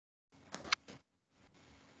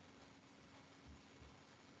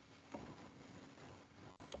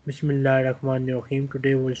Bismillahirrahmanirrahim.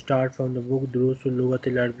 Today we'll start from the book Duroos اللغة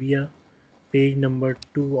العربية, page number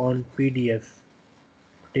 2 on PDF.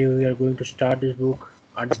 Today we are going to start this book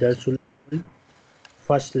at Darsul Awwal,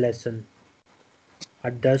 first lesson.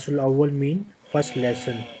 At Darsul Awwal mean first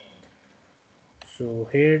lesson. So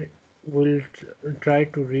here we'll try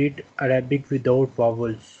to read Arabic without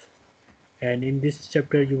vowels. And in this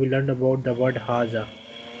chapter you will learn about the word haza.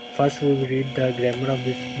 First we will read the grammar of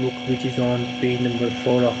this book, which is on page number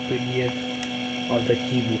 4 of PDF of the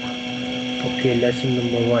key book. Okay, lesson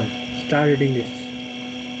number 1. Start reading this.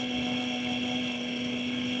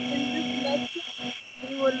 In this lesson,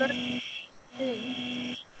 we will learn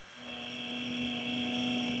things.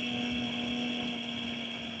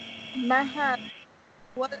 Mahal,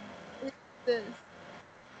 what is this?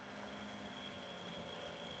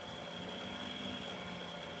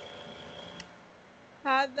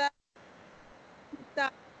 هذا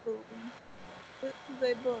كتاب. This is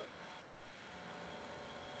a book.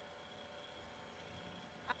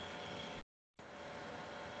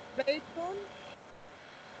 بيت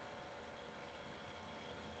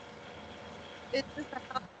is this a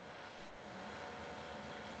house?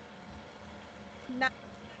 نعم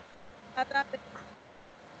هذا بيت.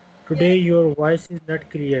 Today Yes, your voice is not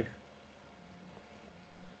clear.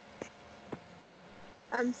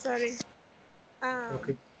 I'm sorry.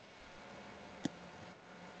 Okay.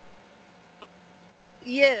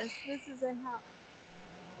 Yes, this is a house.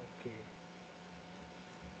 Okay.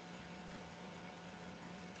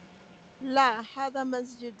 لا هذا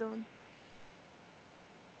مسجد.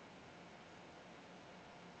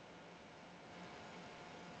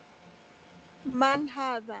 من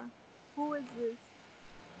هذا? Who is this?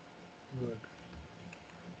 Good.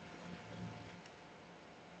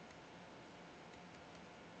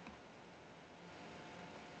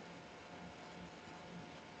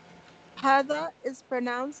 هذا is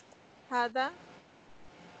pronounced هذا,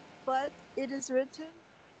 but it is written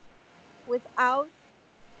without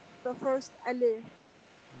the first alif.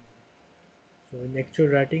 So in actual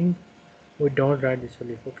writing, we don't write this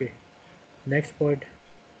alif. Okay. Next point.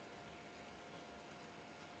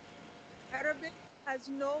 Arabic has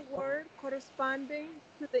no word corresponding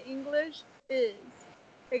to the English is.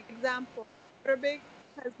 Example, Arabic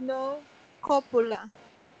has no copula.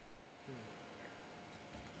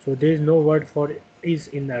 So there is no word for is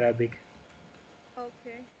in Arabic.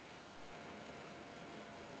 Okay.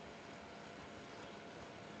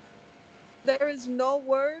 There is no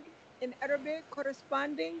word in Arabic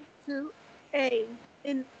corresponding to a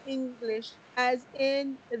in English, as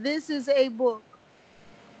in this is a book.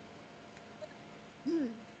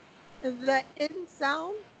 The in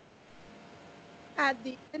sound at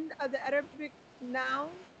the end of the Arabic noun,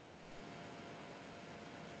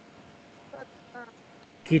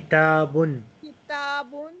 Kitabun.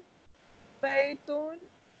 kitabun, baytun,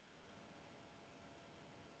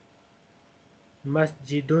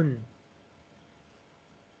 Masjidun.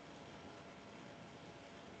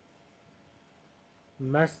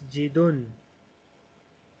 Masjidun.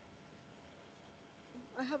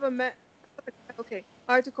 I have a okay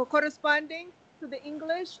article corresponding to the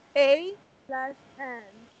English a slash an.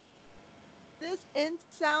 This end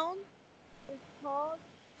sound is called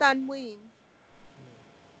tanween.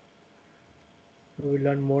 We will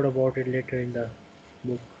learn more about it later in the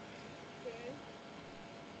book. Okay.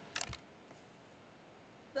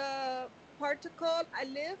 The particle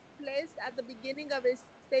alif placed at the beginning of a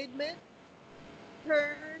statement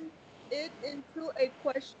turns it into a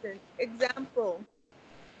question. Example.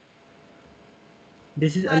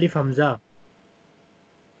 This is Alif Hamza.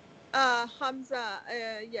 Hamza.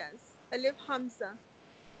 Yes. Alif Hamza.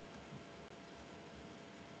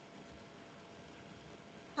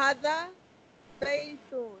 Hada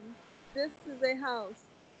baytun. This is a house.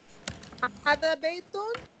 Hada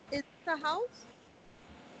baytun is a house.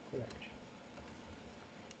 Correct.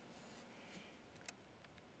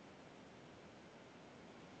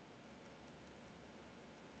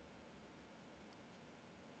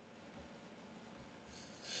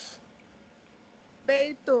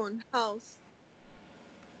 Baytun, house.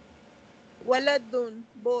 Waladun,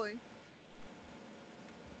 boy.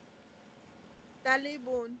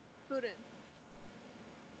 Talibun, student.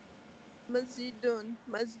 Masjidun,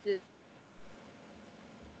 masjid.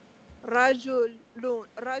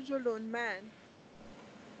 Rajulun, man.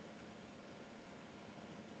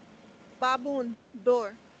 Babun,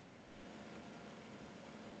 door.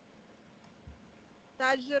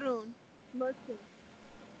 Tajirun, merchant.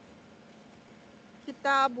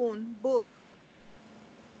 Kitabun, book.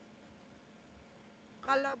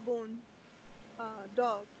 Kalabun,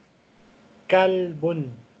 dog.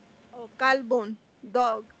 Kalbun. Oh, kalbun,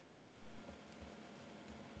 dog.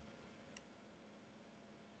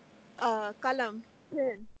 Kalam,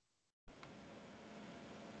 pen.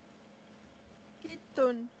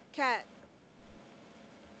 Kitten, cat.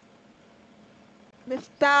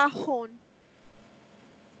 Miftahun,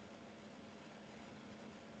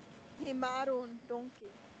 himarun,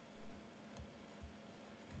 donkey.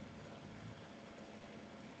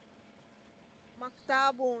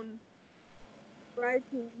 Maktabun,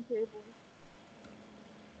 writing table.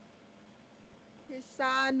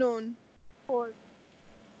 Hisanun, horse.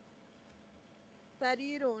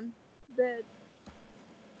 Sarirun, bed.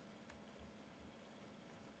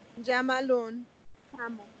 Jamalun,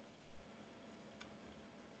 camel.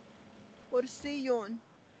 Kursiyun,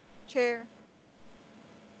 chair.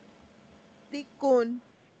 Dikun,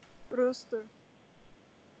 rooster.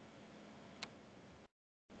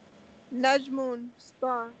 Najmun,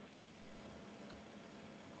 star.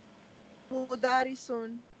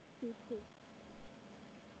 Mudarisun, teacher.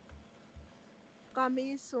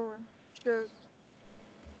 Qamisun, shirt.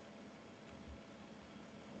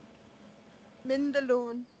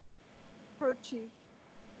 Mindalun, kerchief.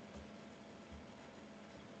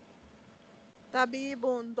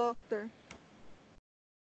 Tabibun, doctor.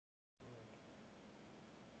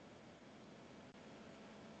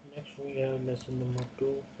 Next we have lesson number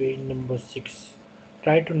 2, page number 6.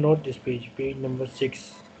 Try to note this page number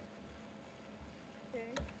 6.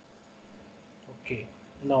 Okay. Okay,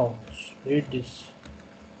 now read this.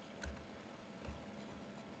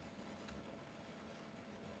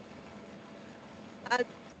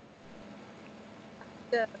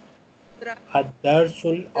 الدرس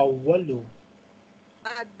الأول.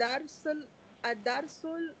 الدرس الدرس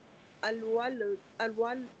الأول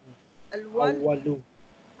الأول أول.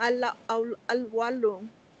 الأول.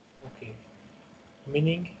 Okay.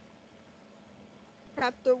 Meaning?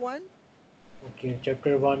 Chapter 1. Okay,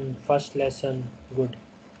 chapter 1, first lesson. Good.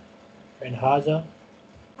 And هذا?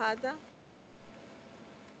 هذا.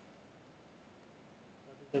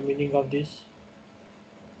 What is the meaning of this?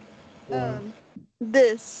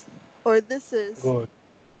 This or this is. Good.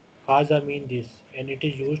 هذا mean this, and it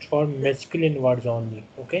is used for masculine words only.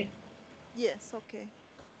 Okay? Yes, okay.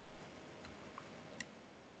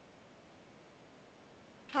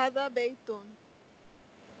 هذا بيت.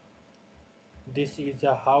 This is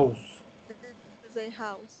a house. This is a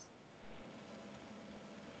house.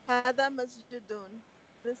 هذا مسجد.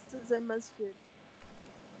 This is a masjid.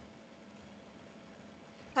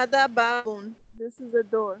 هذا باب. This is a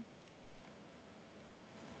door.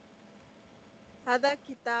 هذا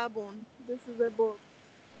كتاب. This is a book.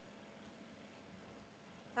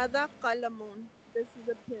 هذا قلم. This is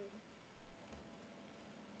a pen.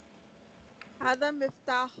 هذا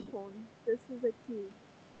مفتاح. This is a key.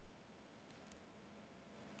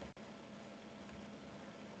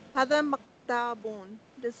 هذا مكتب.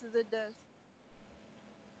 This is a desk.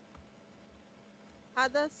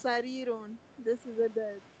 هذا سرير. This is a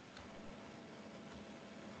bed.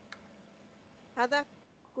 هذا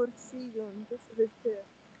كرسي. This is a chair.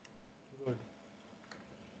 Good.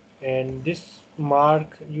 And this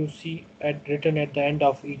mark you see written at the end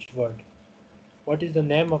of each word. What is the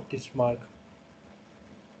name of this mark?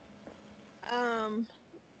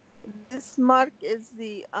 This mark is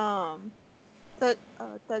the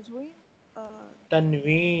tajween.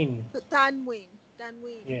 Tanween. Tanween.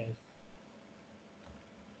 Tanween. Yes.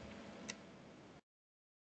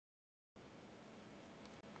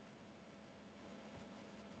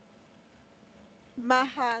 ما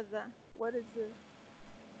هذا. What is this?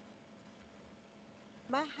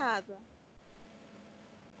 ما هذا.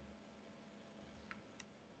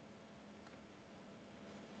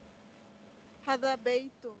 هذا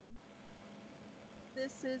بيت.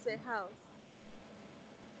 This is a house.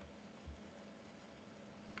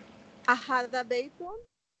 أهذا بيت.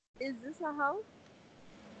 Is this a house?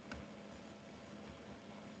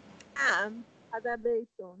 نعم. هذا بيت.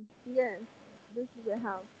 Yes, this is a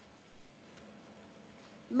house.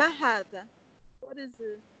 ما هذا. What is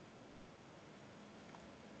this?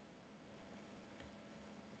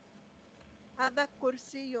 هذا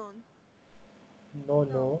كرسي.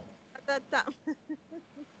 No. هذا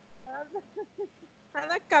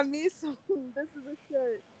هذا قميص. This is a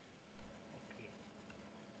shirt. Okay.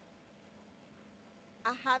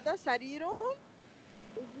 هذا سرير.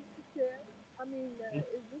 Is this a chair? I mean,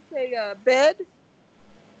 is this a bed?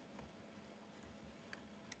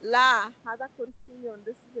 لا. هذا كرسي.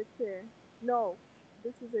 This is a chair. No,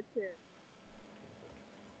 this is a chair.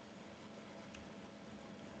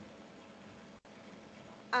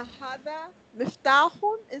 هذا مفتاح.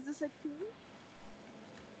 Is this a key?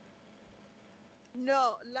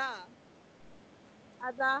 No, لا.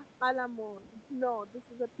 هذا قلم. No, this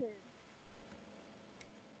is a pen.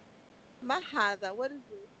 ما هذا? What is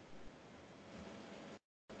this?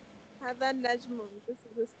 هذا نجم. This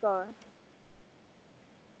is a star.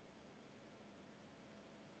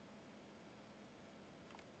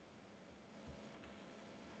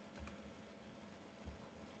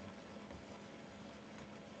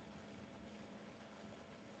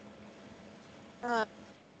 Uh,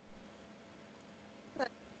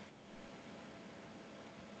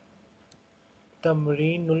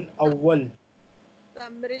 تمرين الأول.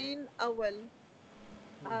 تمرين أول.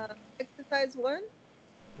 Exercise 1.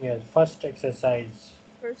 Yes, first exercise.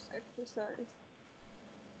 First exercise.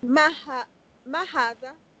 ما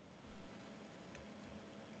هذا؟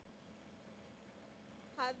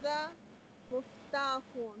 هذا مفتاح.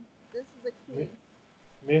 This is a key.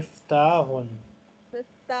 مفتاح.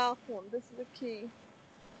 مفتاح. This is a key.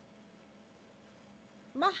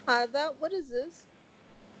 ما هذا? What is this?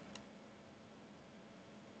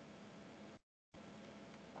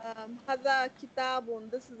 هذا كتاب.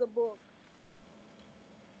 This is a book.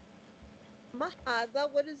 ما هذا?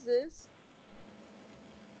 What is this?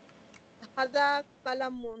 هذا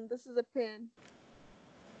قلم. This is a pen.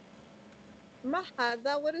 ما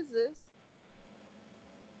هذا? What is this?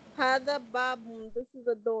 هذا باب. This is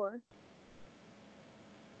a door.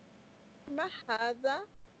 ما هذا?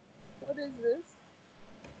 What is this?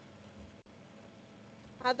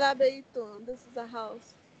 هذا بيت. This is a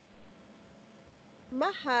house.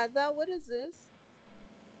 ما هذا? What is this?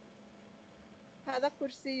 هذا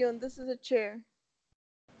كرسي. This is a chair.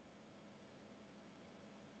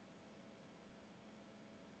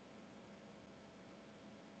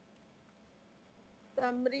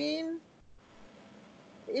 تمرين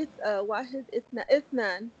واحد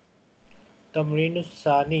اثنان. تمرين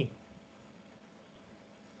الثاني.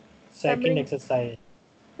 Second تمرين exercise.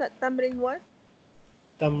 تمرين what?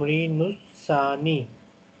 تمرين الثاني.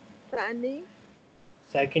 ثاني.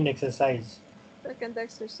 Second exercise. Second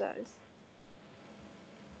exercise.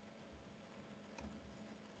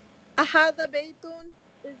 هذا بيت.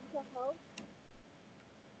 Is this a house?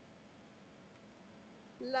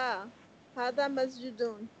 لا. هذا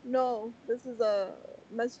مسجد. No, this is a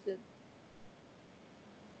masjid.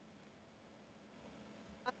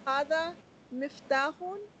 هذا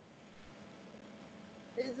مفتاح.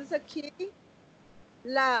 Is this a key?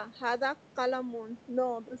 لا. هذا قلم.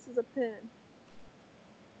 No, this is a pen.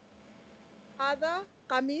 هذا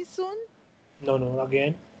قميص. No,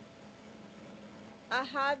 again.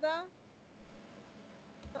 هذا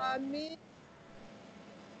قميص.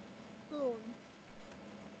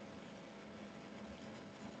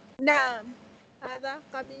 نعم. هذا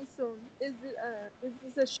قميص. Is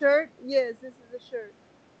this a shirt? Yes, this is a shirt.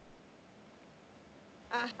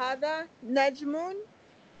 هذا نجم.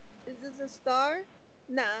 Is this a star?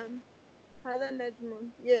 نعم. هذا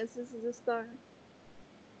نجم. Yes, this is a star.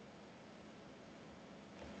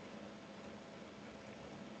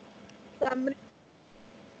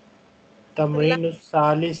 تمرين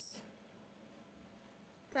الثالث.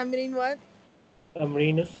 تمرين what?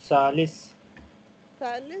 تمرين الثالث.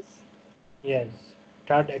 ثالث. Yes,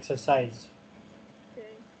 third exercise.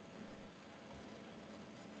 Okay.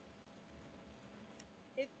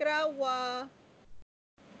 اقرأ واكتب.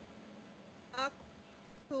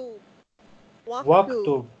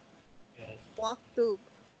 واكتب. Yes. واكتب.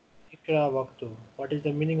 اقرأ واكتب. What is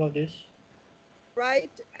the meaning of this?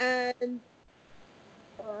 Write and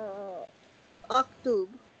اكتب.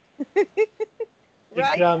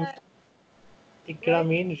 Write. Ikra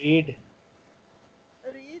mean read.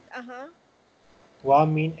 Read. Wa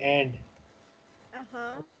mean and.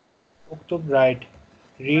 Uktub write.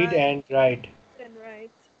 Read and write. And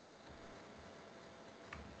write.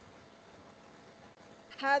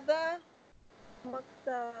 هذا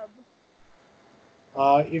مكتب.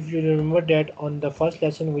 If you remember that on the first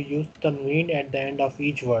lesson we used tanween at the end of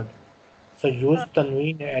each word. So use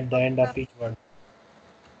tanween at the end of each word.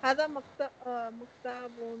 هذا مكتب.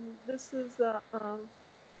 This is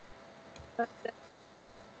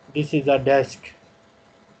This is a desk.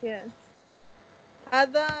 yes.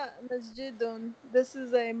 هذا مسجد. This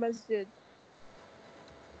is a masjid.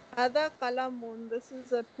 هذا قلم. This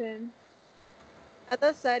is a pen.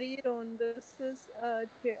 هذا سرير. This is a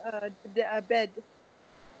bed.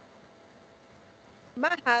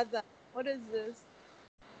 ما هذا? What is this?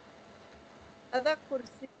 هذا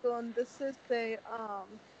كرسي. This is a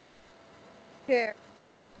chair.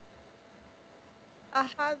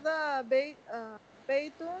 هذا بيت.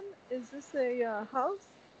 Is this a house?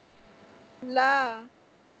 لا.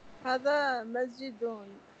 هذا مسجد.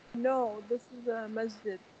 No, this is a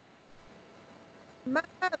masjid. ما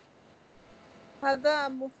هذا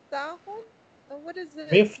مفتاح. What is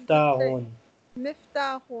it? مفتاح.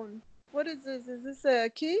 مفتاح. What is this? Is this a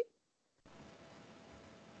key?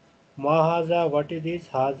 ما هذا? What is this?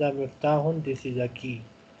 هذا مفتاح. This is a key.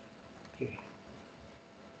 Okay.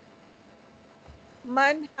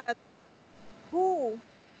 من هذا? Who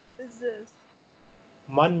is this?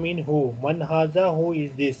 Man mean who? Man haza, who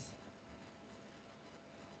is this?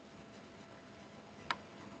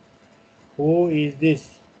 Who is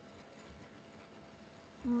this?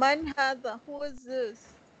 من هذا? Who is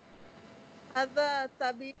this? هذا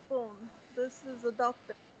طبيب. This is a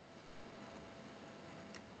doctor.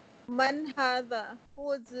 من هذا?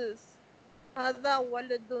 Who is this? هذا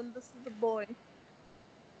ولد. This is a boy.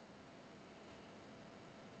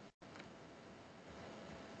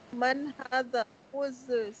 من هذا? Who is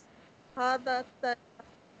this? هذا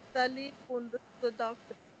طالب. This is a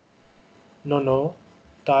doctor. No.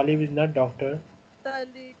 Talib is not doctor.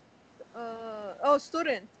 طالب. Oh,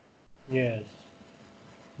 student. Yes.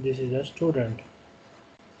 This is a student.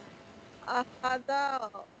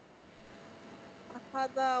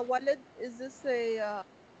 هذا ولد. Is this a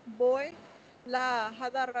boy? لا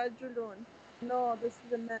هذا رجل. No, this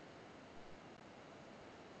is a man.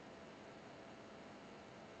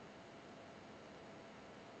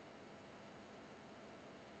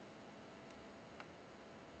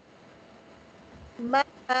 ما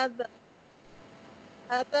هذا؟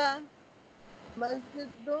 هذا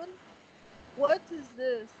مسجد. What is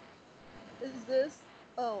this? Is this?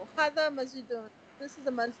 Oh, هذا مسجد. This is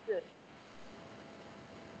a masjid.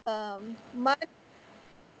 ما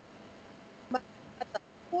هذا?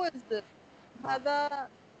 Who is this? هذا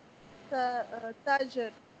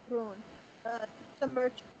تاجر. It's a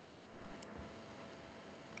merchant.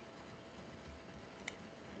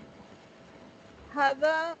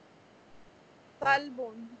 هذا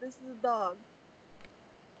كلب. This is a dog.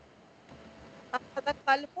 هذا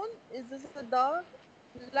كلب. Is this a dog?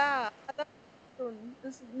 لا هذا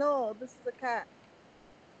this is a cat.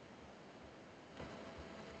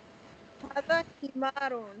 هذا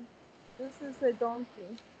حمار. This is a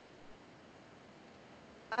donkey.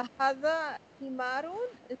 هذا حمار.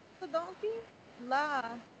 Is this a donkey?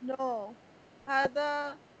 لا no.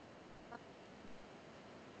 هذا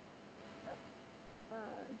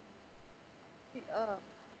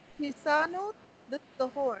حصان. This is the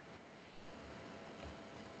horse.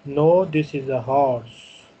 No, this is a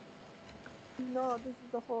horse. No, this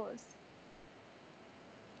is the horse.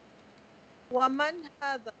 ومن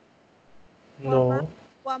هذا? No.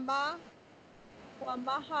 وما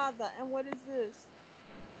هذا? And what is this?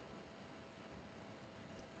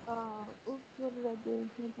 Oops, what did I do?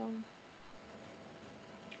 Hold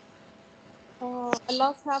on. I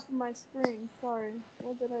lost half of my screen. Sorry.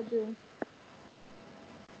 What did I do?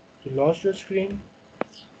 You lost your screen?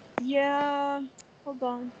 Yeah. Hold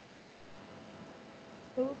on.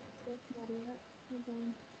 Oops, that's not it. Hold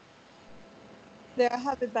on. There, I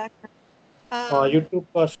have it back now. You took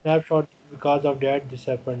a snapshot because of that this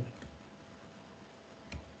happened.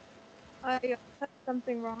 I said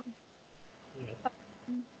something wrong. Yes.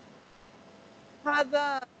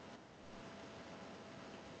 هذا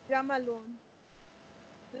جمل.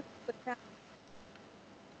 This is the cat.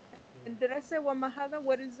 And did I say وما هذا?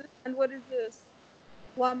 What is it? And what is this?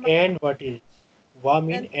 وما And what is? Wa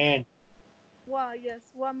mean and. yes.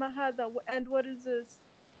 وما هذا? And what is this?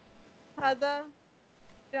 هذا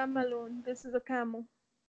جمل. This is a camel.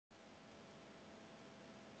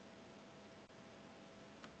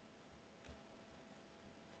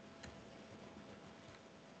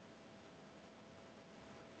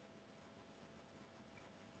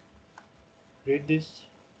 Read this.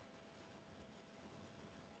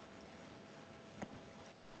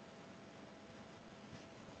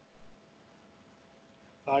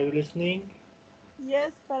 Are you listening?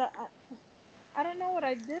 Yes, but I don't know what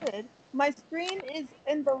I did. My screen is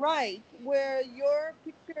in the right where your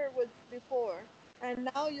picture was before, and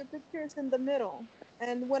now your picture is in the middle.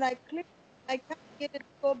 And when I click, I can't get it to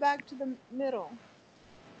go back to the middle.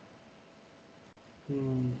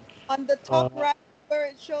 On the top right where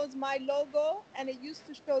it shows my logo, and it used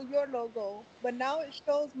to show your logo, but now it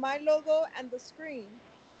shows my logo and the screen.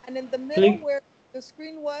 And in the middle where the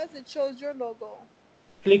screen was, it shows your logo.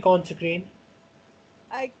 Click on screen.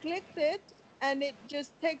 I clicked it, and it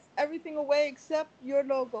just takes everything away except your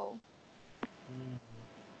logo.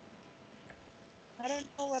 I don't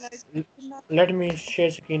know what I did. Let me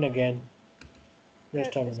share screen again.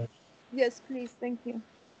 Just a minute. Yes, please. Thank you.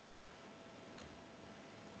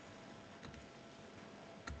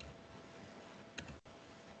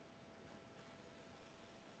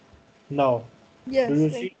 Now, Yes. do you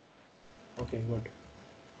see? Okay, good.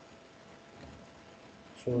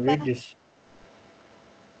 So read this.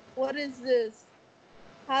 What is this?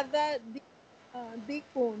 هذا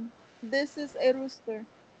ديكون. This is a rooster.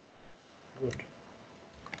 Good.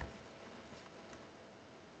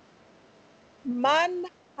 من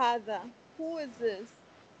هذا? Who is this?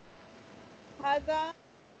 هذا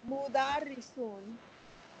مدرسون.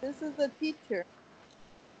 This is a teacher.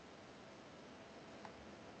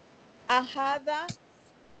 أهذا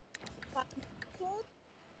قميص?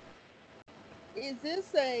 Is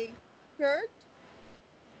this a shirt?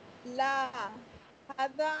 لا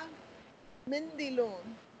هذا منديل.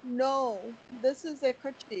 No, this is a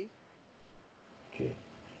kerchief. Okay.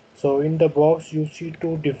 So in the box you see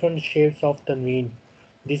two different shapes of tanween.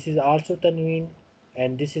 This is also tanween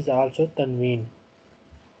and this is also tanween.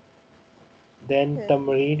 Then Okay.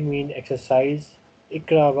 tamreen mean exercise.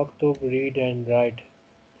 Ikra waktub, read and write.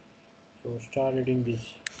 So start reading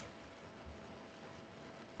this.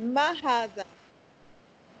 ما هذا؟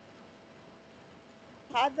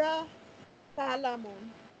 هذا قلم.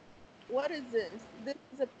 What is this? This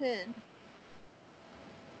is a pen.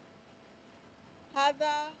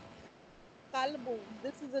 هذا كلب.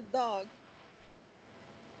 This is a dog.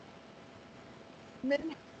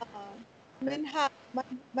 من من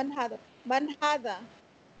من هذا؟ من هذا؟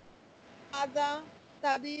 هذا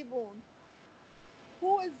طبيب.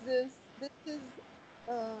 Who is this? This is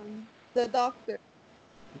the doctor.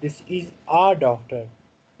 This is our doctor.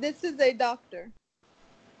 This is a doctor.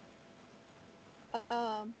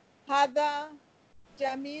 هذا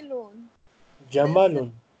جميل. This is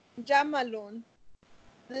Jamalun. جمل.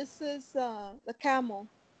 This is the camel.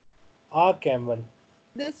 Our camel.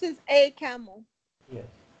 This is a camel. Yes.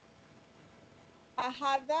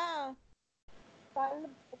 هذا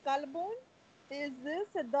كلب. Is this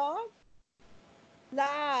a dog?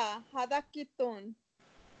 لا هذا كيتون.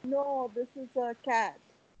 No, this is a cat.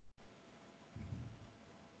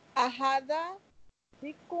 هذا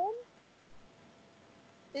ديكون.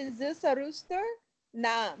 Is this a rooster?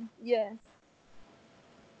 نعم. Yes.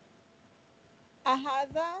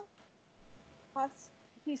 هذا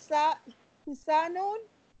حصان.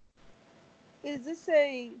 Is this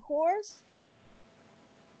a horse?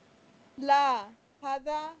 لا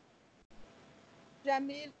هذا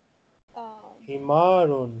جميل.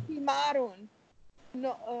 Himarun. حمار.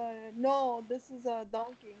 No, no, this is a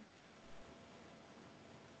donkey.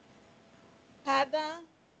 هذا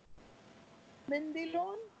منديل.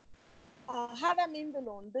 هذا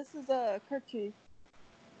منديل. This is a kerchief.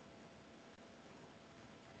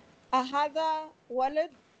 هذا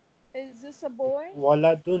ولد. Is this a boy?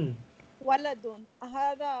 Waladun. ولد.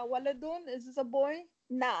 هذا ولد. Is this a boy?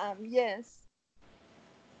 نعم. Yes.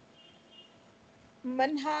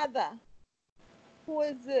 من هذا? Who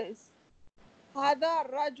is this? هذا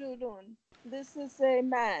رجل. This is a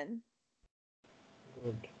man.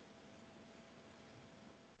 Good.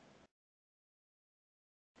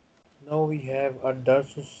 Now we have a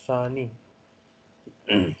Sani,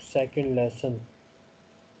 second lesson.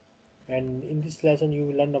 And in this lesson you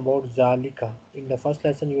will learn about Zalika. In the first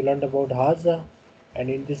lesson you learned about Haza, and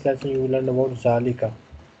in this lesson you will learn about Zalika.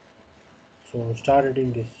 So start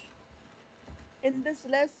reading this. In this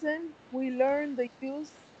lesson, we learn the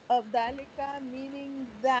use of dalika, meaning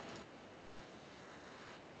that,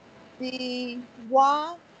 the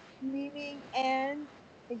wa, meaning and.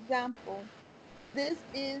 Example: this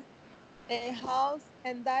is a house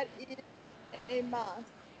and that is a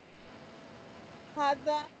mosque.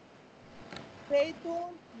 هذا بيت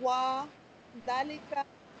وذلك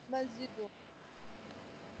مسجد.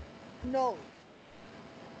 Note: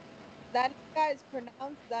 dalika is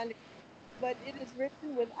pronounced dalik, but it is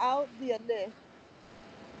written without the alif.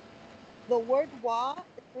 The word wa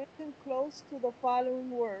is written close to the following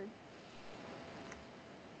word: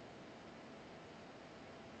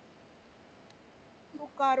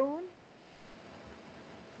 sukarun,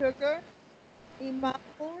 sugar;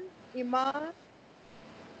 imamun, iman;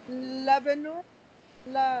 labanun,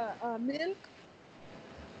 milk;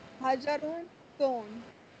 hajarun, stone.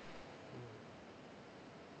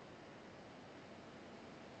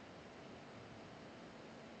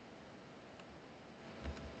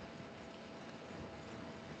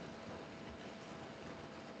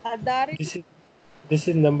 Adari. This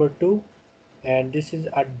is number 2, and this is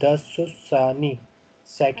Sani,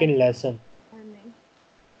 second lesson.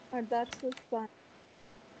 That's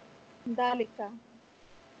dalika.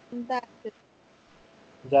 That is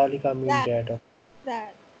Zalika means that. that.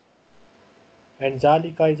 That. And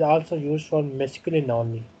Zalika is also used for masculine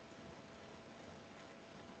only.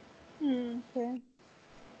 Okay.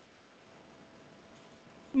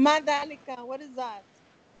 Ma dalika. What is that?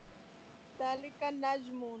 Dalika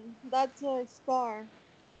najmun. That's a star.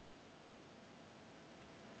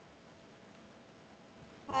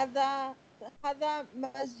 هذا هذا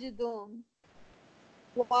مسجد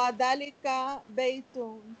وذلك بيت.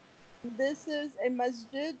 This is a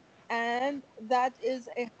masjid and that is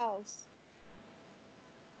a house.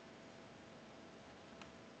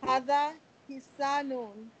 هذا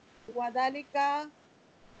حصان وذلك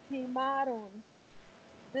حمار.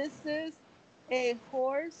 This is a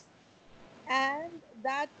horse and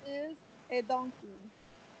that is a donkey.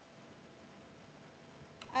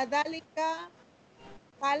 أذلك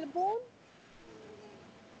كلب؟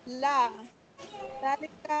 لا،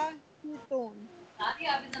 ذلك حيطان.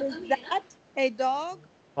 Is that a dog?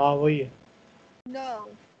 हाँ वही है. No,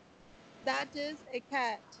 that is a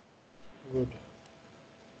cat. Good.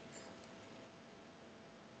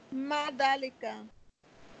 ما ذلك?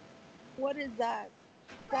 What is that?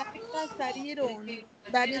 ذلك سرير.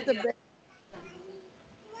 That is a bed.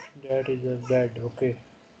 That is a bed. Okay.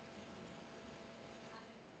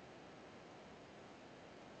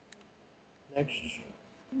 Next.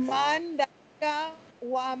 من ذلك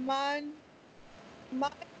ومن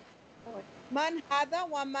من هذا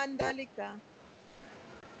ومن ذلك.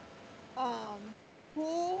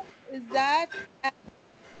 Who is that?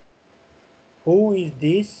 Who is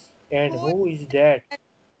this and Who who is that? is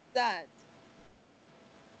that?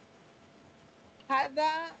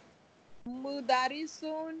 هذا مدرس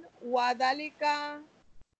وذلك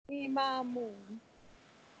إمام.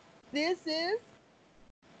 This is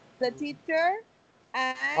the teacher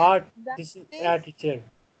and This is a teacher.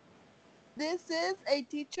 this is a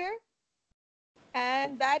teacher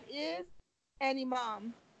and that is an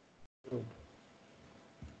imam. Good.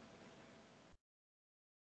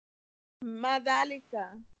 ما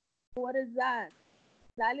ذلك? What is that?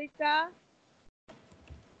 ذلك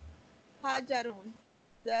حجر.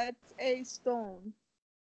 That's a stone.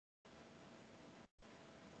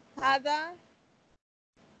 هذا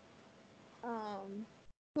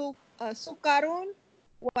سكر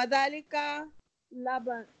وذلك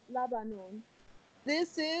لبن.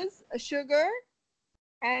 This is a sugar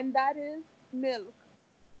and that is milk.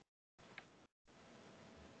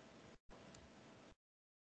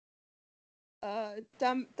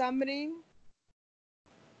 Tamrin,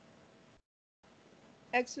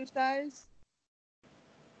 exercise.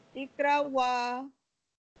 Ikra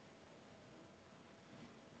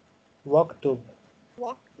Waktub.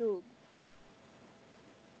 waktub.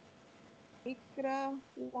 Ikra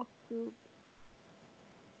waktub.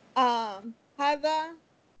 هذا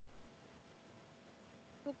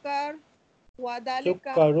سكر وذلك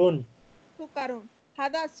Sukkarun. سكر.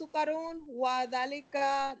 هذا سكر وذلك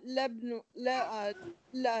لبن.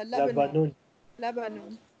 Labanun.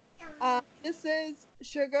 لبن. This is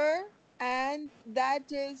sugar and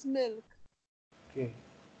that is milk. Okay.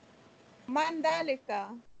 من ذلك؟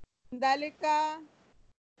 ذلك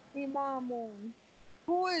إمام.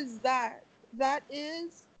 Who is that? That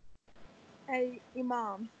is a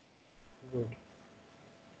imam. Good.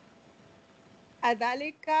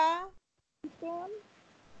 أذلك حيطان?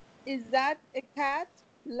 Is that a cat?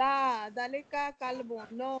 لا، ذلك كلب.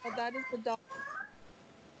 No, that is a dog.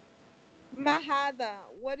 ما هذا?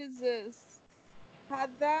 What is this?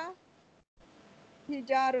 هذا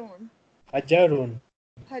حجار. Hajarun.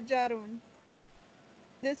 حجار.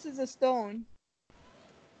 This is a stone.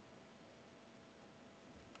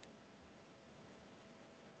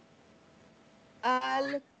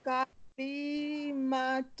 الكلمة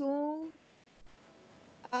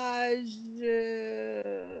الجديدة.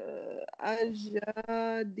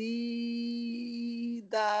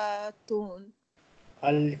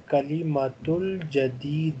 Al-kalimatul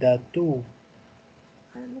jadidatu.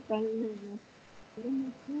 الكلمة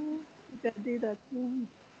جديدة.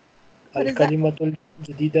 Al-kalimatul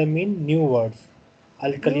jadida mean new words.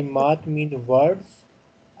 Al-kalimat mean words.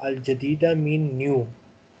 Al-jadida mean new.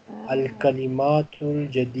 Al-kalimatul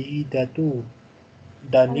jadidatu.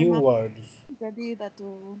 The new words.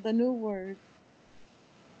 جديدة. The new word.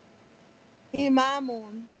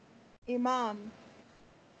 إمام. إمام.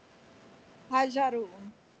 حجر.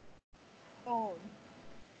 Stone.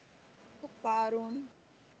 سكر.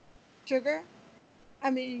 Sugar.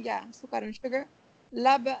 سكر, sugar.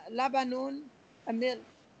 لبن, a milk.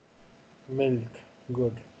 Milk.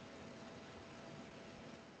 Good.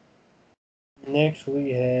 Next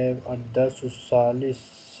we have ad-darsus salis.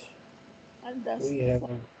 And that's We have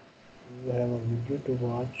a video to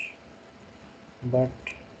watch, but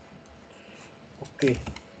okay.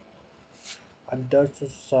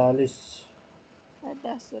 Ad-darsus salis.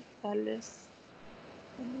 الثالث.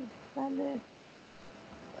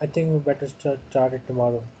 I think we better start it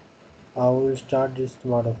tomorrow. I will start this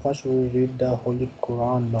tomorrow. First we will read the Holy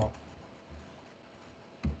Quran now.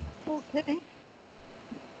 Okay.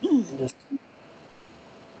 Just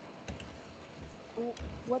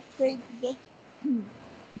What page is this?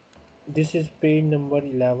 this is page number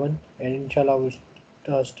 11, and inshallah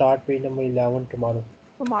we'll start page number 11 tomorrow.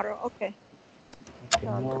 Tomorrow. Okay. Okay,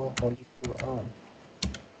 now Holy Quran.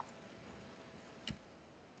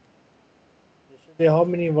 Yesterday, how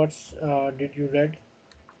many words did you read?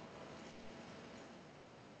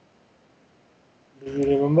 Do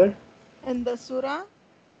you remember? And the surah.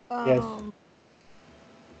 Yes.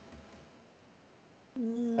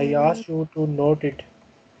 I Mm, asked you to note it.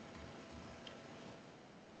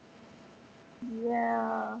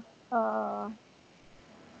 yeah.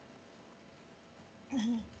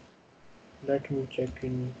 Let me check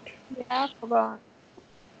in it. Yeah, I forgot.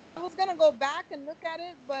 I was gonna go back and look at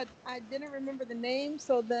it, but I didn't remember the name,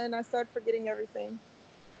 so then I started forgetting everything.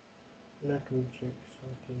 Let me check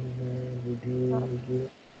something here. Video.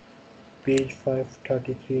 Page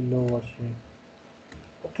 533, no words here.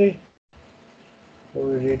 Okay, we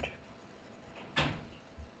will read.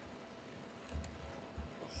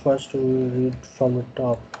 First, we will read from the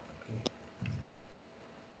top. Okay.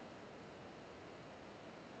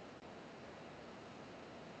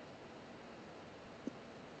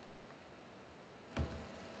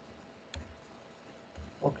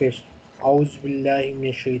 Okay. أعوذ بالله من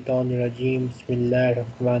الشيطان الرجيم بسم الله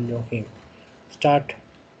الرحمن الرحيم. Start.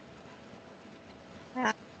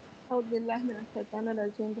 أعوذ بالله من الشيطان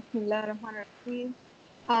الرجيم بسم الله الرحمن الرحيم.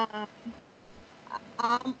 Um,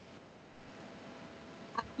 um,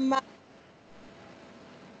 أما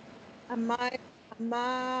أما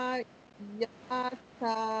أما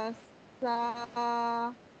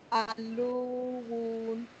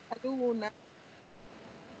يتساءلون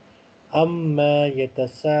أما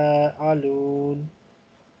يتساءلون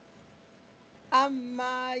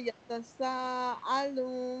أما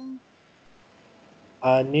يتساءلون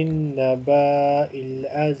عن النبأ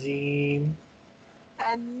العظيم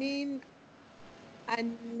أنين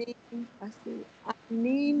أنين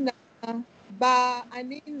با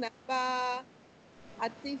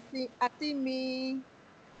أتمي.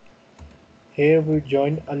 Here we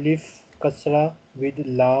join alif kasra with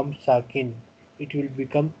lam sakin. It will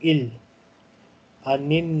become il.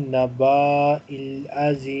 Anin naba il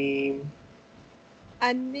azim.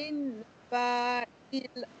 أنين با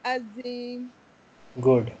الأزيم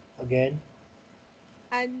Good. Again.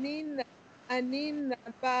 أنين أنين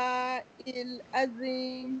با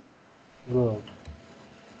الأزيم Good.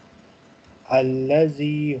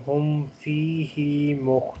 الذي هم فيه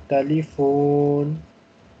مختلفون.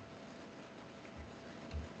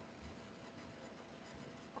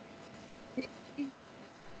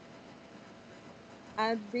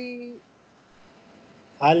 أدي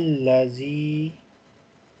الذي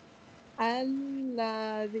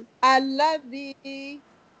الذي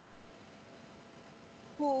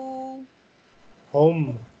هو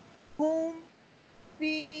هم هم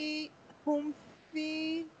في هم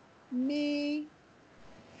في me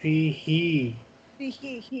فيه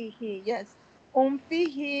he yes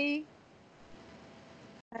فيه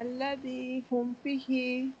الذي هم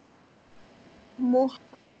فيه مح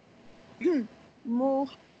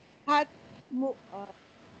محت م- آه،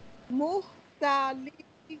 مختلف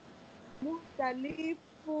مختلف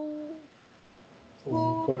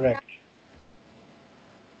correct.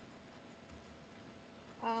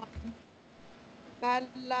 آه،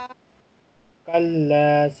 كلا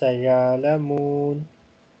كلا سيعلمون.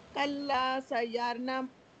 كلا سيرنا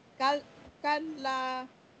كلا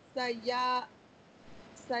سيا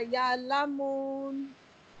سيعلمون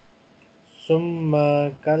ثم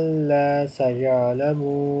كلا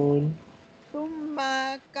سيعلمون. ثم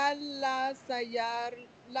كلا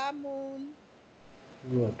سيعلمون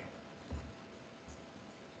Good.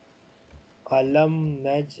 ألم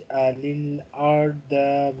نجعل الأرض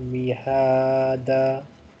مهادا.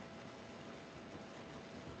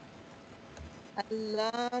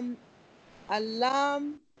 ألم ألم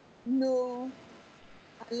نو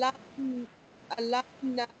ألم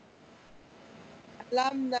ألم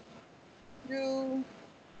ألم نجو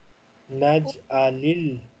نجعل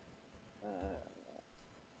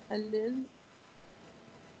ألم ألم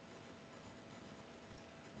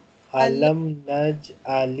ألم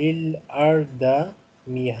نجعل الأرض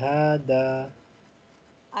مهادا.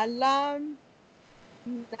 ألم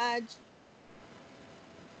نج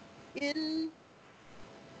إل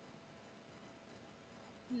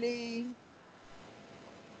لي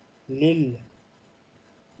لل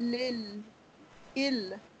لل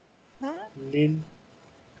إل ها lil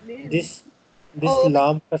لل this oh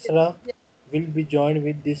lam yes, kasra yes. will be joined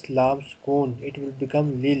with this lam sukoon. It will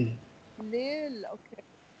become lil. لل okay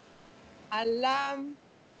ألم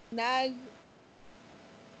نج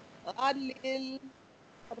غلل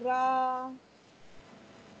را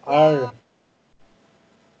ar,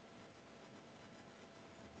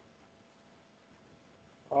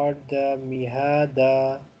 arda,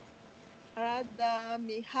 mihada, ردا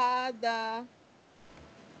مهادا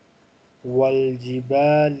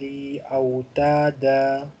waljibali,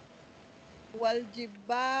 autada,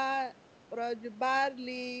 والجبال رجبار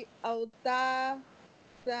أوتادا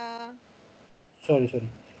sorry,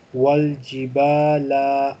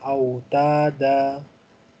 waljibala, autada,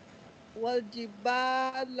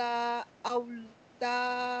 والجبال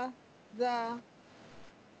أوتادا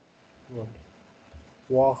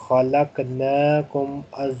وخلقناكم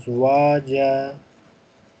أزواجا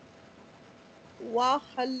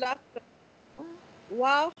وخلق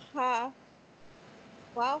وخ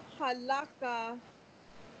وخلقنا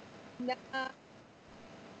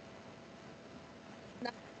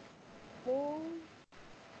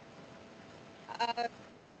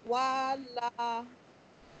ولا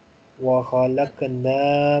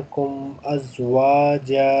وخلقناكم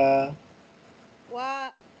أزواجا و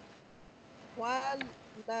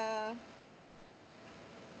ولا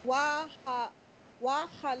وخ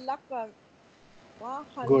وخلق good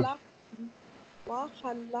وخلق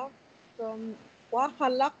وخلق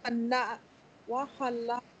وخلقنا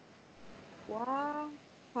وخلق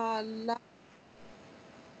وخلقنا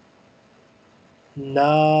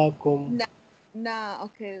ناكم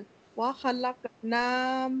okay وخلقنا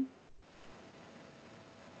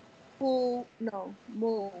no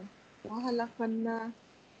مو وخلقنا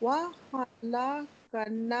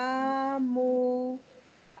وخلقنا مو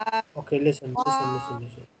okay listen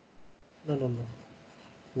no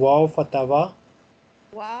واو فتوى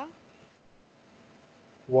و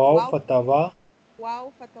واو واو فتوى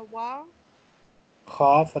واو فتوى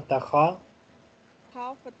خا فتخا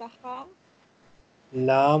خاء فتحة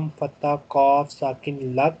لام فتح قاف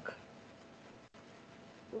ساكن لك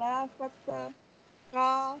لا فتح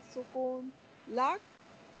قا سكون لك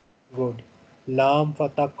good لام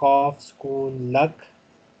فتح قاف سكون لك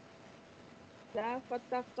لا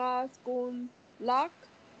فتح قا سكون لك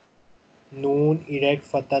نون إرك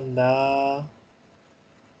فتح نا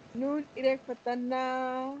نون إليك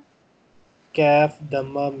فتنا كاف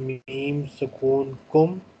دم ميم سكون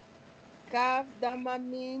كم كاف دم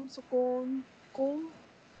ميم سكون كم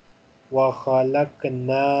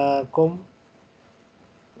وخلقناكم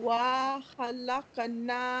وخلقناكم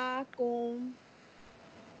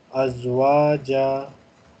أزواجا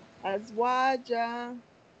أزواجا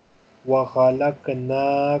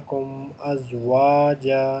وخلقناكم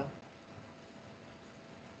أزواجا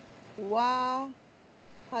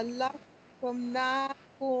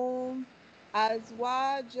وخلقناكم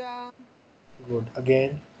أزواجا good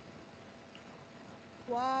again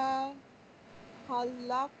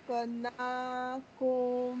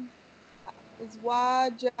وخلقناكم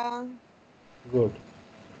أزواجا good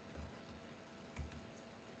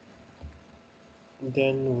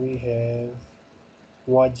then we have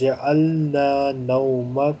وجعلنا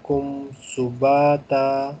نومكم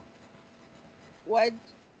سباتا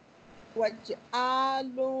وجعلنا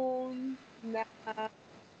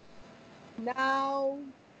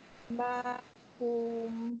نومكم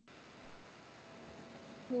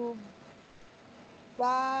سباتا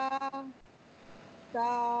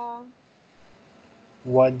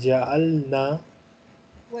وجعلنا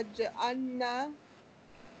وجعلنا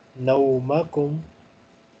نومكم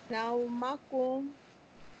نومكم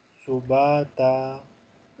سباتا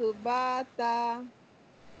سباتا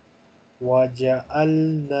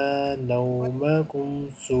وجعلنا نومكم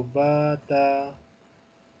سباتا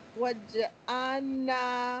وجعلنا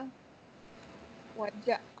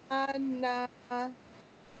وجعلنا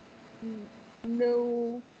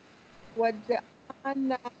نو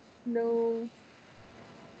وجعلنا نو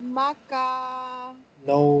مكا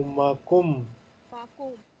نومكم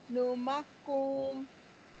مكم نومكم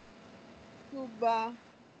سبا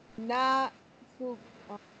نا سب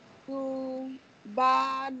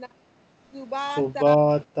سبانا سباتا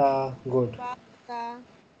سباتا good سباتا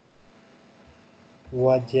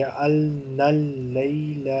وجعلنا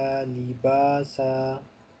الليل لباسا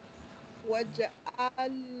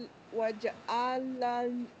وجعل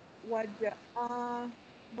وجعل وجعلنا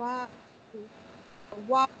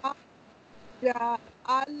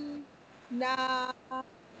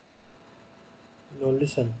no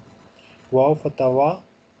listen واو فتوى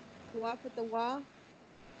وفتوى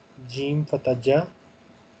جيم فتجا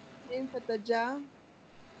من فتجا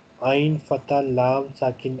عين فتح لام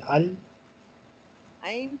ساكن ال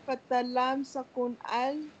عين فتى لام سكون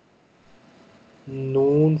ال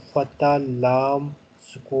نون فتح لام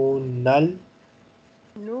سكون نل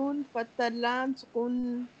نون فتى لام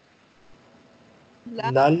سكون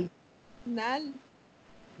لا نل. نل.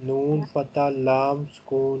 نون فتح لام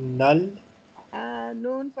سکون نل.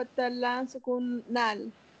 نون فتح لام سكون نال.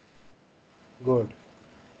 Good.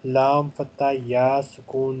 لام فتح یا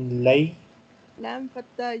سکون لئی. لام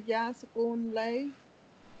فتح يا سكون لي.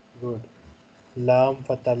 Good. لام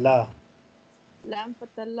فتح لا. لام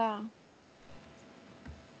فتح لا.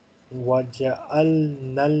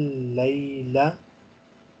 وجعلنا الليل.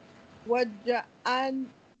 وجعن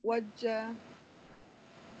وجعن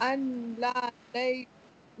لا لي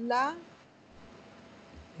لا.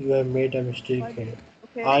 You have made a mistake here.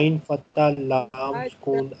 Okay. Ain fatha lam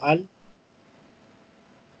sukun al.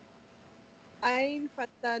 عين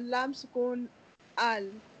فتح لام سكون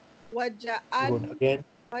ال. Good. Again.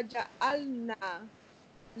 وجعلنا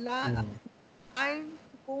لا Hmm. عين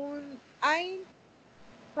سكون عين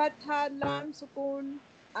فتحة لام سكون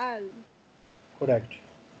ال. Correct.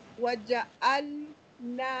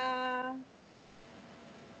 وجعلنا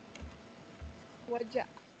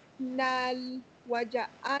وجعلنا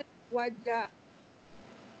وجعل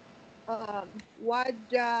وجعلنا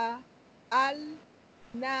وجعلنا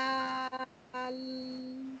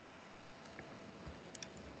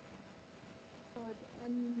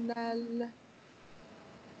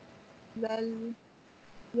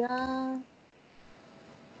يا.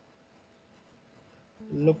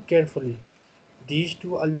 Look carefully. These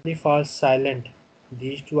two alif are silent.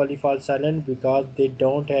 These two alif are silent because they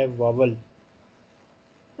don't have vowel.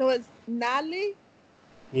 So it's Nali,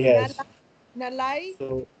 Yes. Nalai,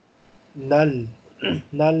 So null.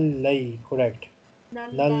 Null lay. Correct.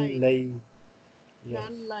 Null Nalai, lay. Yes.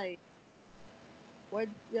 Nalai.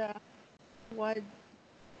 Waja, waj,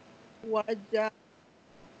 waja,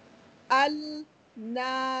 al,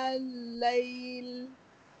 nalail,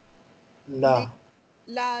 La.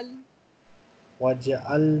 lal,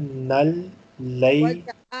 وجعلنا الليل.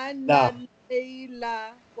 waja, anna,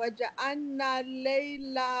 layla, waja, anna,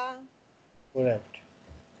 layla, Correct.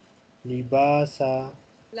 لباسا.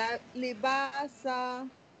 libasa,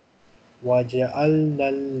 وجعلنا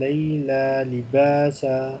الليل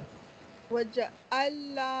لباسا. waja,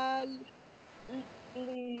 alal,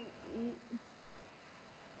 li,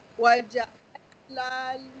 waja,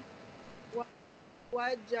 lal,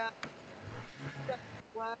 waja,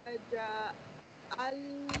 waja, al,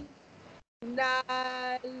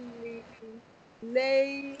 nali,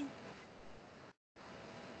 lay,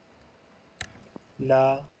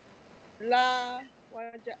 لا. la,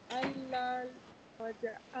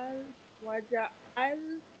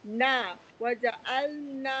 waja'alna,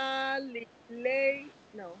 waja'alna, lay,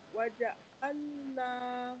 no,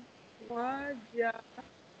 waja'alna, waja,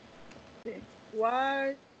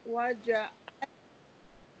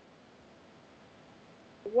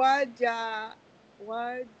 waja,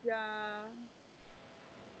 waja,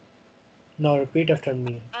 Now repeat after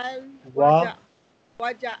me. waja, Wa.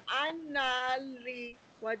 waja'alna, lay,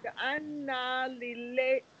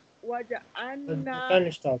 waja'alna,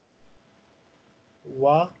 Can stop.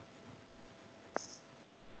 Wa.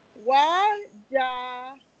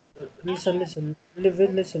 waja, Listen.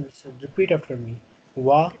 Repeat after me.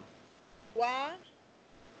 Wa. wa,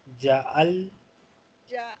 Ja'al.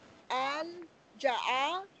 ja'al,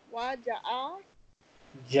 waja'a,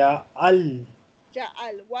 Ja'al.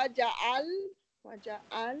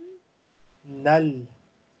 waja'al, Nal.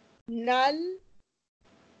 nal,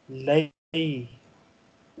 Lay.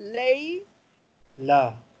 lay,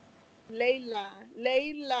 La. layla,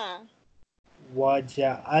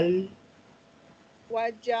 Waja'al.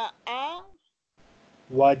 waja'a,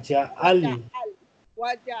 Waja'al.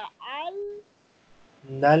 waja'al,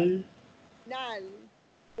 Nal. nal,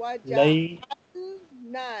 Lay. waja'al,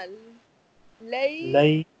 nal, lay,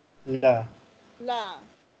 Lay. La. la,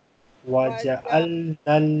 waja'a,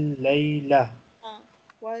 وجعلنا الليل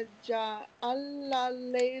waja'alna,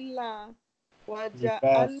 layla, لباسا.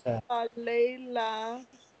 waja'alna, layla,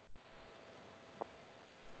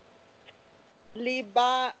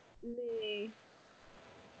 liba, li,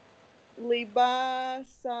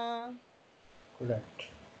 libasa, Correct.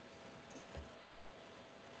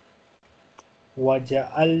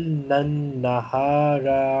 وجعلنا النهار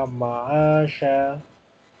معاشا.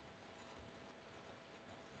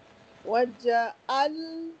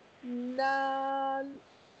 waja'alna,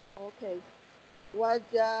 okay,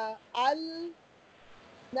 waja'alna,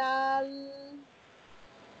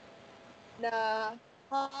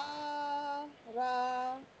 nahara,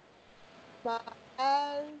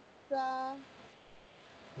 ma'asa,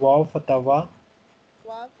 واو فتوا.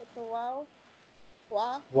 wa fatawa,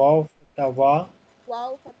 wa, واو فتوا.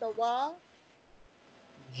 waw fatawa,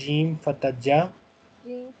 جيم فتجا.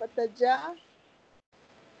 jim fataja,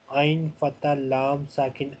 आइन फतह लाम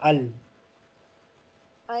साकिन अल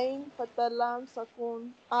Ain fatha lam sakun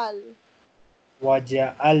al.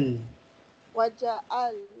 वजअल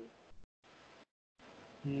Waja'al.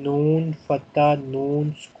 नून फतह नून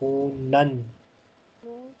सुकून none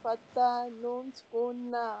Nun fatha nun sukun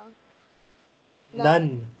na. None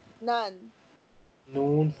Nan.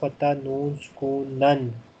 नून फतह नून सुकून none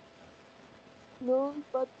Nun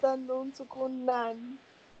fatha nun sukun nan.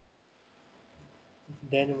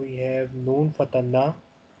 then we have नून फतह ना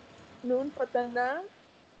Nun fatha na.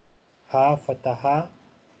 हा फतह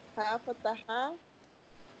Ha fatha ha.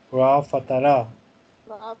 रा फतह रा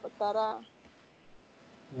Ra fatha ra.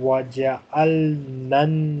 वजअल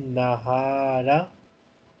none नहारा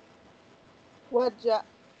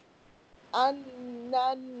Waja'an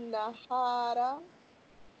nan nahara.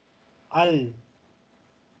 अल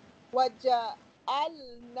Waja'al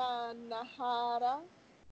nan nahara.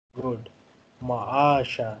 गुड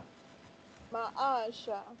माशा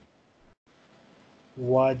Ma'asha.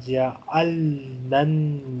 وجعلنا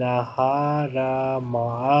النهار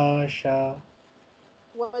معاشا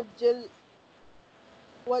Wajal.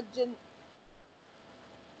 Wajal.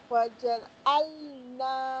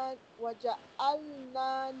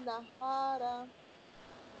 Waja'alna nahara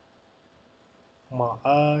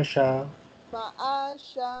معاشا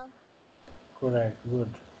ma'asha. correct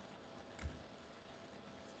good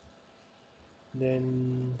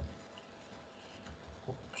then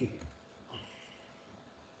okay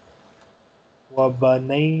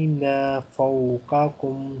وبنينا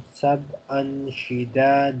فوقكم سبعا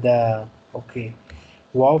شدادا okay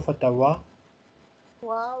واو فتوى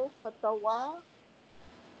Wow fatawa.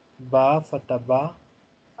 با فتبا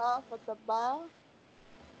Ba fataba.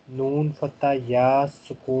 नून फता या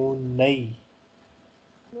सुकून नई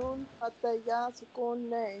Nun fataya sukun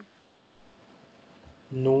nay.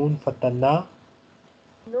 नून फतना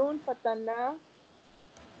Nun fatana.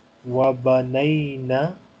 वबनैना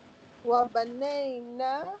Wa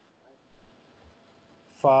banayna.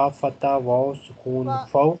 फा फता वाव सुकून Fa.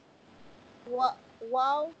 फौ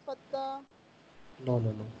Wow fata. no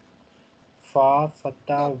फा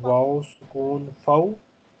फता Yeah, वाव सुकून फौ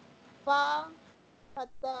fa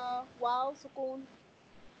fata. Wow sukun.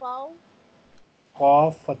 Faw.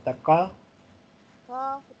 कॉफ फतका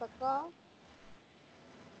Ka fataka.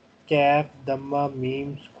 Kaif दम्मा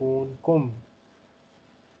मीम सुकून कुम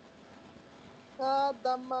Ka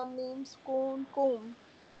dama mim sukun kum.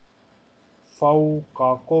 फौ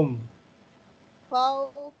काकुम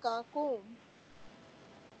Faw kakum.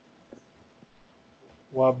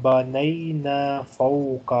 वबनैना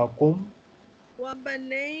फौकाकुम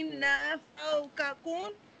وبنينا فوقكم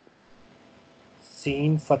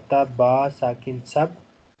सीन फता बा साकिन सब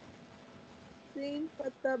sin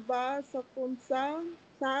fataba sakun sam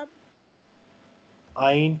sab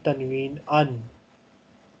आइन तनवीन अन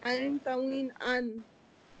ain tawin an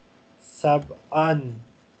सब अन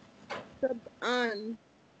saban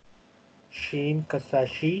शीन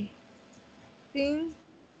कसाशी sin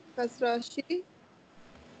kasrashi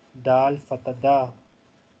दाल फतदा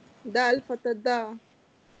dal fatada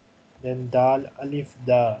then दाल अलिफ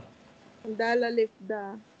दा dal alif da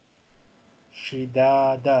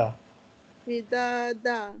शिदादा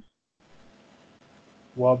hidada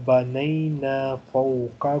وبنينا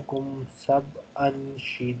فوقكم سبعا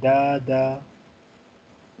شدادا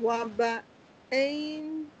waba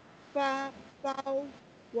ain fa faw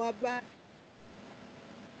waba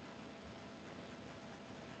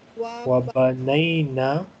waba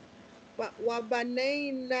وبنينا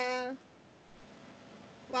wabanayna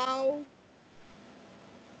faw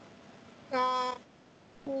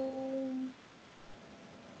kakum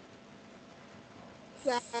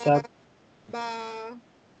सब ba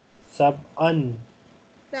सबअन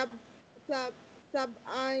sab sab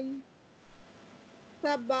saban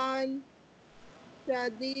saban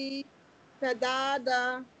shadi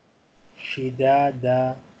shadada शिदादा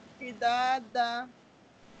shidada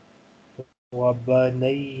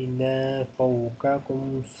وبنينا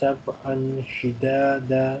فوقكم سبعا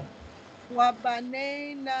شدادا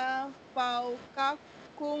wabanayna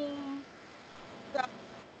fawqakum sab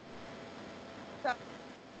sab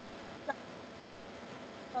sab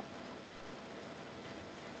sab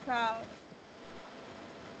sab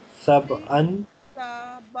sin सबअन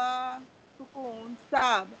saba sukun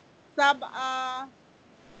sab sab'a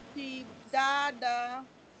shidada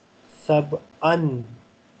सबअन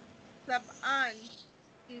sab'an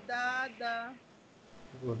shidada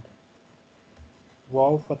good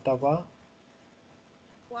वाव फतवा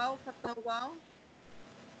wow fatawa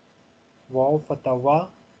वाव फतवा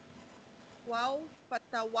wow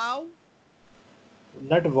fatawaw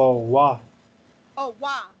नट वाव वा oh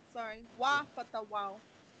wa Sorry. Wa fata wow.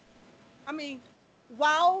 I mean,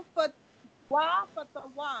 wow fat wa fata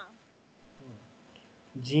wa.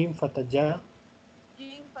 Gym फता जा,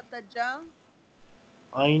 Jim fata ja.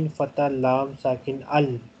 आइन फता लाम साकिन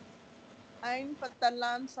अल, Ain fata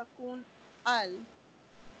lam sakun al.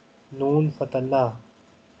 नून फता ना,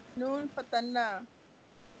 Nun fata na.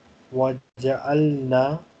 वजअलना,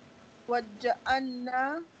 Waja'anna.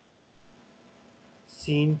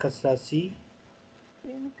 Scene कसरा सी,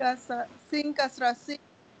 Sin kasra si.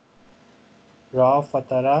 रा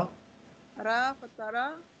फतरा, Ra fatara.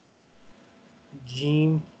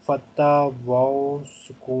 Gym फता वाव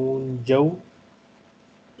सुकून जौ,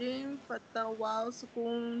 Jim fata wow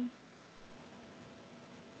sukun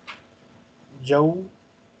जौ,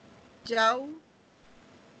 jaw.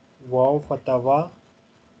 वाव फता वा,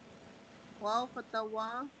 Wow fata wa.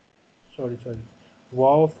 सॉरी,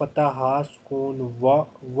 वाव फता हा सुकून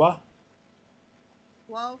व,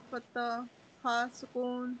 Wow fata ha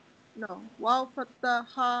sukun. No. Wow fata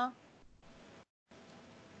ha.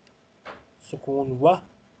 सुकून व.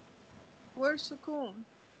 Where's sukun?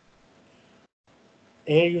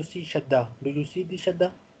 Here you see shadda. Do you see the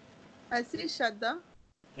shadda? I see shadda.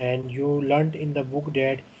 And you learnt in the book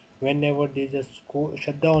that whenever there is a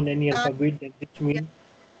shadda on any alphabet, then this Yeah. means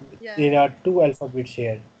Yeah. there are two alphabets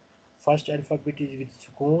here. First alphabet is with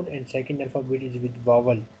sukoon and second alphabet is with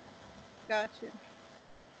vowel. Gotcha.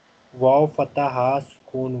 Waw fatha ha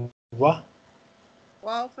sukoon wah,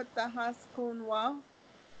 Wow fata ha sukun wa.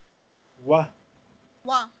 wah,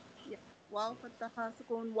 Wa. Yeah. Wow fata ha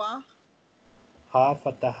sukun wa. ha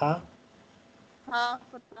fatha ha, Ha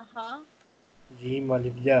fata ha. jeem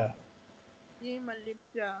alif ja, Jim alif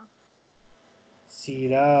ja.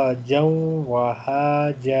 sirajan wa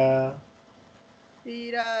haja.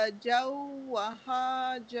 Tira jaw wa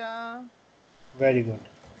haja. Very good.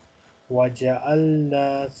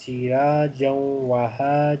 Waja'alna sirajan wa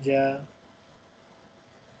haja.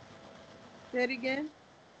 Say it again.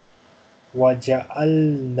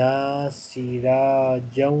 وجعلنا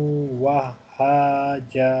سراجا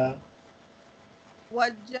وهاجا.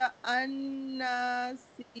 Waja'anna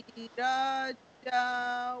siraja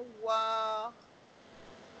wa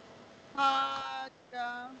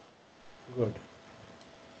haja. Good.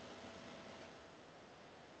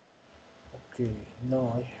 Okay,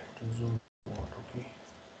 now I have to zoom out. Okay.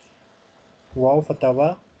 Waw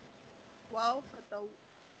fatawa, Wow fata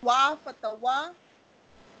wa fata wa.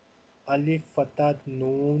 alif fatat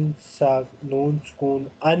noon sukun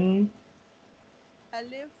an,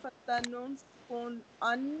 Alif fata nun sukun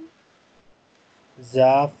an.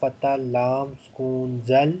 za fata lam sukun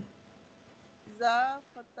zal, Za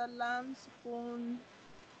fata lam sukun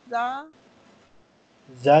za.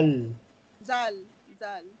 zal, Zal.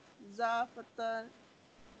 Zal. Za fata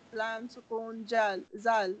lam sukun jal.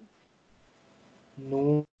 Zal.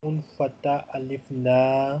 noon fata alif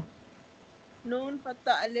na, Nun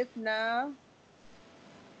fata alif na.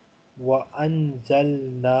 wa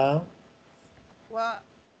anzalna, Wa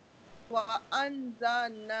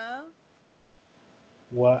anzalna.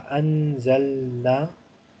 wa anzalna,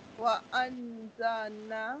 Wa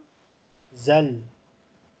anzalna. zal.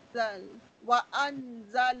 Zal. Wa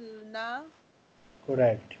anzalna.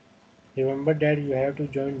 Correct. Remember that you have to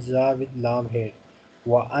join za with lam here.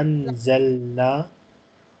 Wa anzalna.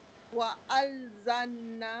 Wa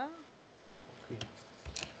alzanna. Okay.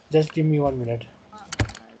 Just give me 1 minute.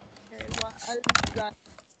 Okay. Wa alzan.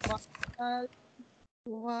 Wa al.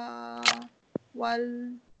 Wa wal.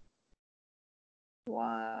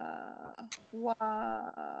 Wa wa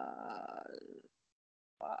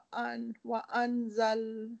wa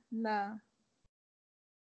anzalna.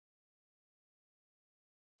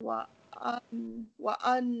 Wa wa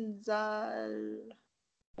anzal.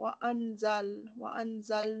 Wa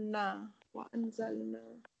anzalna. Wa anzalna.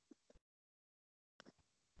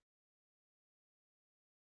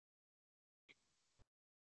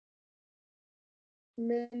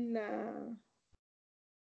 Minna.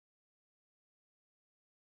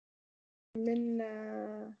 Minna.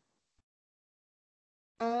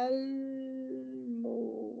 Almu.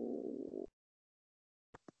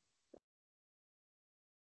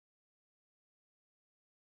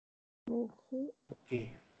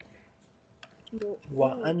 Okay. Wa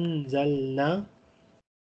anzalna.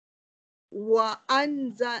 Wa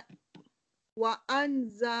anzal. Wa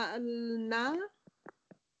anzalna.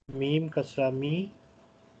 Mim kasra mi.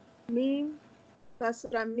 Mim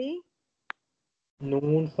kasra mi.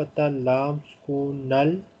 Noon fatha lam sukun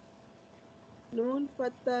nal. Nun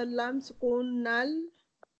fata lam sukun nal.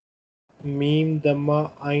 Mim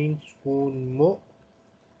dama ain sukun mu.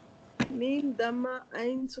 Mim dama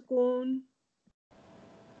ain sukun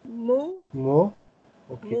Mu. Mo.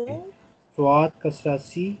 Okay. Mu. Swat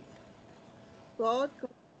kasrasi. Sod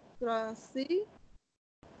kasrasi.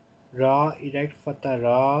 Ra erect fatha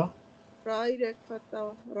ra. Ra erect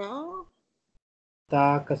fatha ra.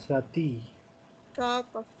 Ta kasrati. Ta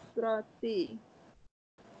kasrati.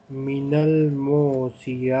 Minal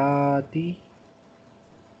mosiyati.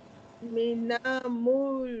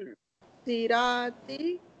 Minamul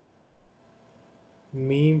sirati.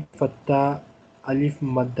 Mim fatha alif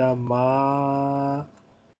madda ma.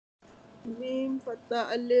 Mim fatha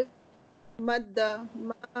alif madda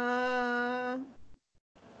ma.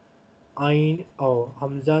 Ain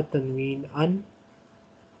hamza tanween an.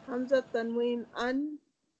 Hamza tanween an.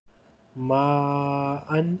 Ma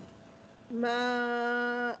an.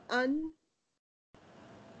 Ma an.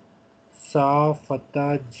 Sa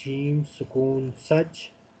fatha jim sukun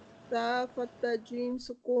saj. Sa fatha jim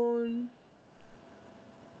sukun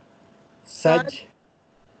Saj.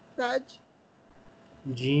 saj.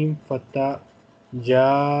 Jim fatha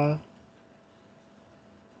ja.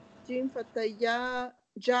 Jim fatha ya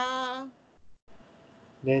ja.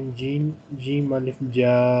 Then jim alif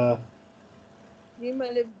ja. Jim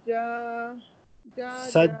alif ja. Ja ja.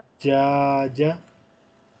 Sajjaja.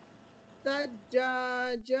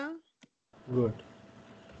 Sajjaja. Good.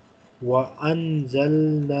 Wa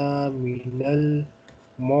anzalna minal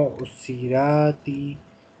mu'sirati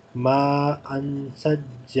ma'an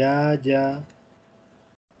sajjaja.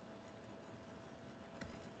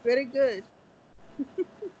 Very good.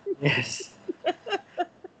 Yes.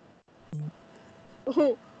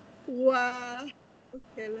 Oh, wa.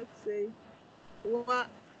 Okay, let's see. Wa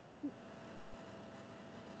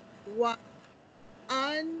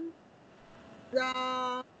an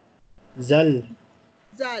za Zal.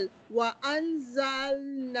 zal wa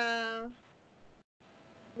anzalna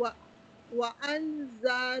wa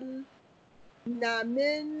anzalna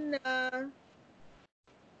minna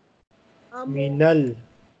Minal.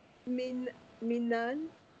 minan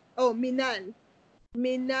minal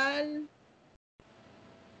minal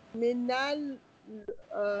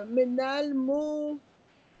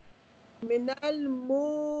minal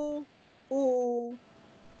mu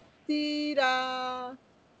tira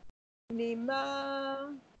lima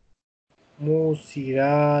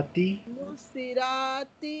Musirati.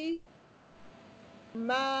 musirati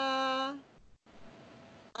ma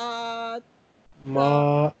at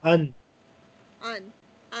Ma'an. an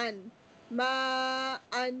ma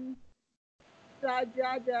an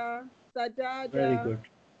sajada Very good.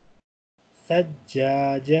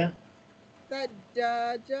 Sajjaja.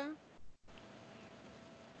 sajaja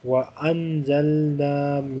وأنزلنا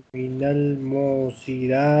من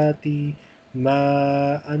المعصرات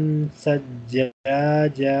ماء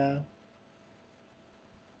ثجاجا.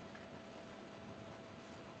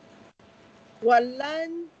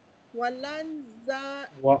 walan وأن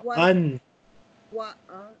wa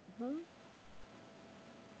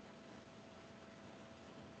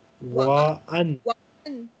وأن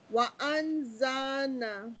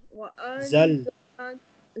وأنزلنا زل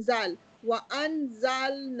زال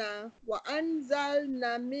وأنزلنا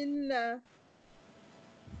من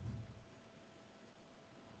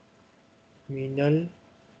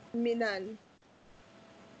من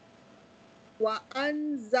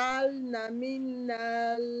وأنزلنا من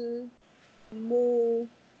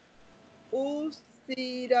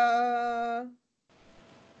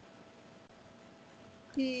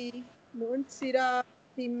المؤثرات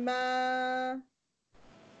ما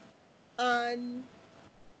أن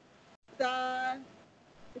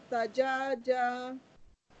سجاجا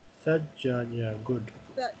سجاجا. Good.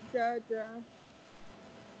 سجاجا.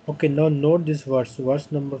 Okay, now note this verse.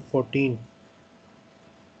 Verse number 14.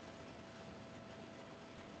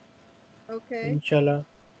 Okay. Inshallah,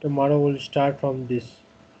 tomorrow we'll start from this.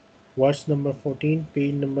 Verse number 14,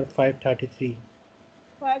 page number 533.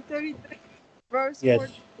 533, verse Yes.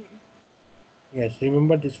 14. Yes,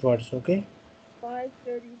 remember this verse, okay?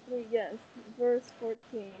 533, yes, verse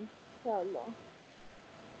 14. Inshallah.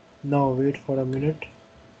 Now wait for a minute.